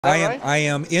I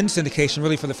am in syndication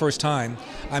really for the first time.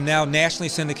 I'm now nationally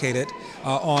syndicated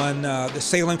on the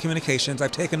Salem Communications.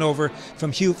 I've taken over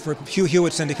from Hugh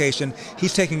Hewitt's syndication.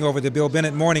 He's taking over the Bill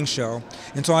Bennett Morning Show.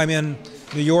 And so I'm in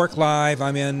New York live,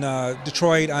 I'm in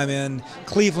Detroit, I'm in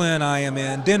Cleveland, I am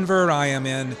in Denver, I am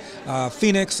in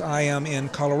Phoenix, I am in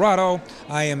Colorado,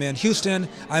 I am in Houston.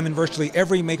 I'm in virtually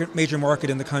every major market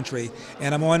in the country.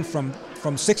 And I'm on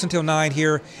from 6 until 9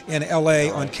 here in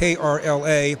LA on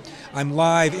KRLA. I'm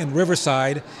live in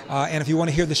Riverside, and if you want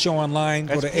to hear the show online,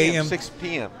 go to AM 6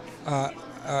 p.m.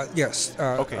 Yes,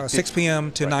 Okay. 6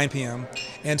 p.m. to 9 p.m.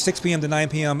 and 6 p.m. to 9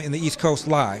 p.m. in the East Coast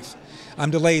live.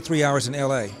 I'm delayed 3 hours in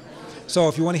LA. So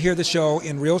if you want to hear the show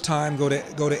in real time, go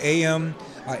to AM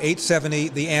 870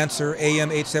 The Answer,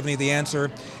 AM 870 The Answer,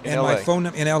 and my phone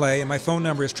in LA, and my phone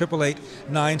number is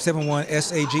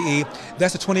 888-971-SAGE.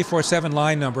 That's a 24/7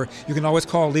 line number. You can always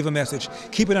call, leave a message.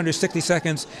 Keep it under 60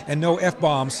 seconds, and no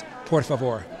F-bombs, por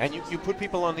favor. And you put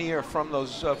people on the air from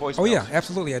those voicemails? Oh yeah,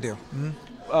 absolutely I do.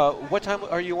 What time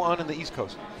are you on the East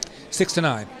Coast? 6 to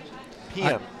 9.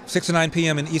 PM. 6 to 9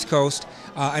 p.m. in East Coast.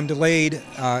 I'm delayed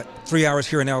 3 hours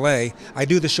here in LA. I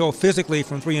do the show physically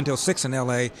from 3 until 6 in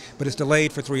LA, but it's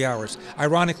delayed for 3 hours.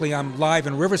 Ironically, I'm live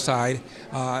in Riverside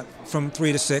from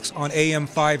 3 to 6 on AM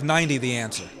 590 The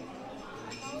Answer.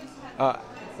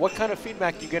 What kind of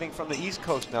feedback are you getting from the East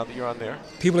Coast now that you're on there?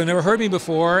 People have never heard me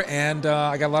before, and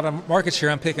I got a lot of market share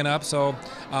I'm picking up, so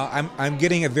I'm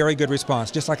getting a very good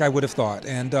response, just like I would have thought.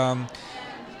 And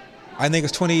I think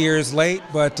it's 20 years late,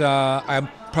 but I'm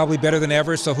probably better than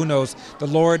ever, so who knows? The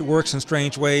Lord works in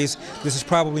strange ways. This is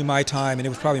probably my time, and it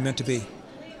was probably meant to be.